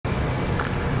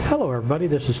Hello everybody,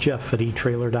 this is Jeff at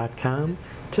etrailer.com.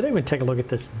 Today we're going to take a look at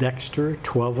this Dexter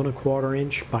 12 1/4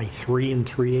 inch by 3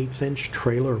 3/8 inch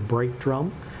trailer brake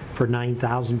drum for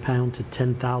 9,000 pound to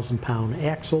 10,000 pound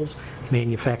axles,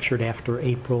 manufactured after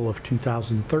April of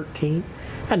 2013,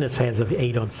 and this has an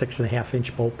 8 on 6.5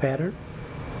 inch bolt pattern.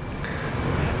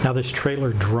 Now this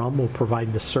trailer drum will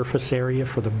provide the surface area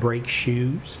for the brake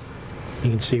shoes.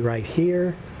 You can see right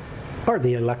here, or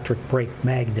the electric brake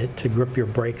magnet to grip your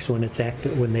brakes when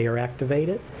they are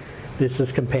activated. This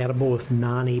is compatible with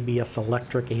non-ABS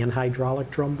electric and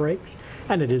hydraulic drum brakes,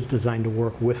 and it is designed to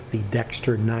work with the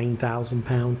Dexter 9,000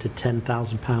 pound to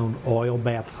 10,000 pound oil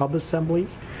bath hub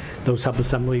assemblies. Those hub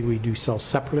assemblies we do sell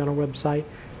separately on our website.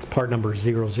 It's part number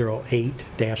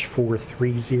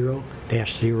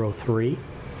 008-430-03.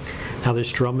 Now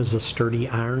this drum is a sturdy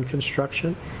iron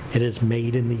construction. It is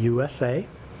made in the USA.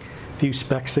 Few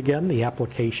specs again. The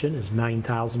application is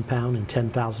 9,000 pound and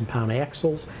 10,000 pound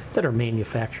axles that are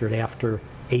manufactured after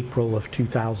April of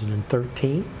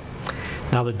 2013.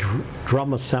 Now the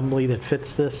drum assembly that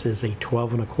fits this is a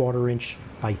 12 1/4 inch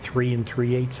by 3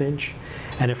 3/8 inch,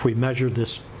 and if we measure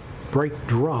this brake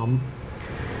drum,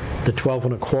 the 12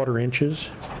 1/4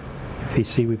 inches, if you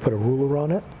see we put a ruler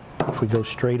on it, if we go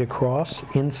straight across,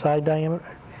 inside diameter,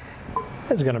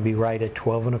 it's going to be right at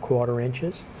 12 1/4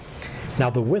 inches. Now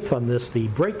the width on this, the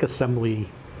brake assembly,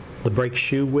 the brake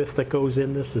shoe width that goes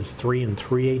in this is 3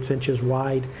 3/8 inches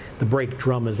wide. The brake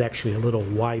drum is actually a little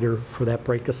wider for that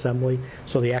brake assembly.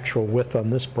 So the actual width on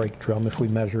this brake drum, if we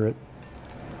measure it,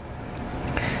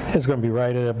 is going to be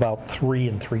right at about 3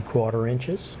 3/4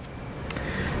 inches.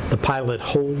 The pilot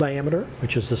hole diameter,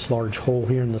 which is this large hole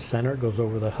here in the center, goes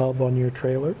over the hub on your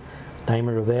trailer.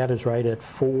 Diameter of that is right at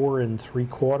 4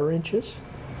 3/4 inches.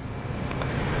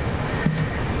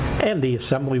 And the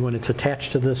assembly, when it's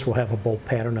attached to this, will have a bolt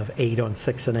pattern of 8 on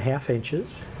 6.5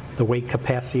 inches. The weight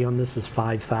capacity on this is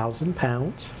 5,000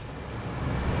 pounds.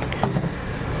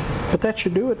 But that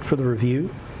should do it for the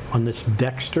review on this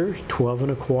Dexter 12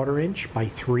 1/4 inch by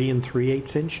 3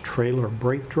 3/8 inch trailer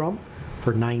brake drum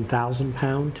for 9,000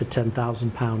 pound to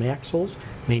 10,000 pound axles,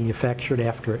 manufactured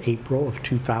after April of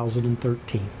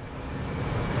 2013.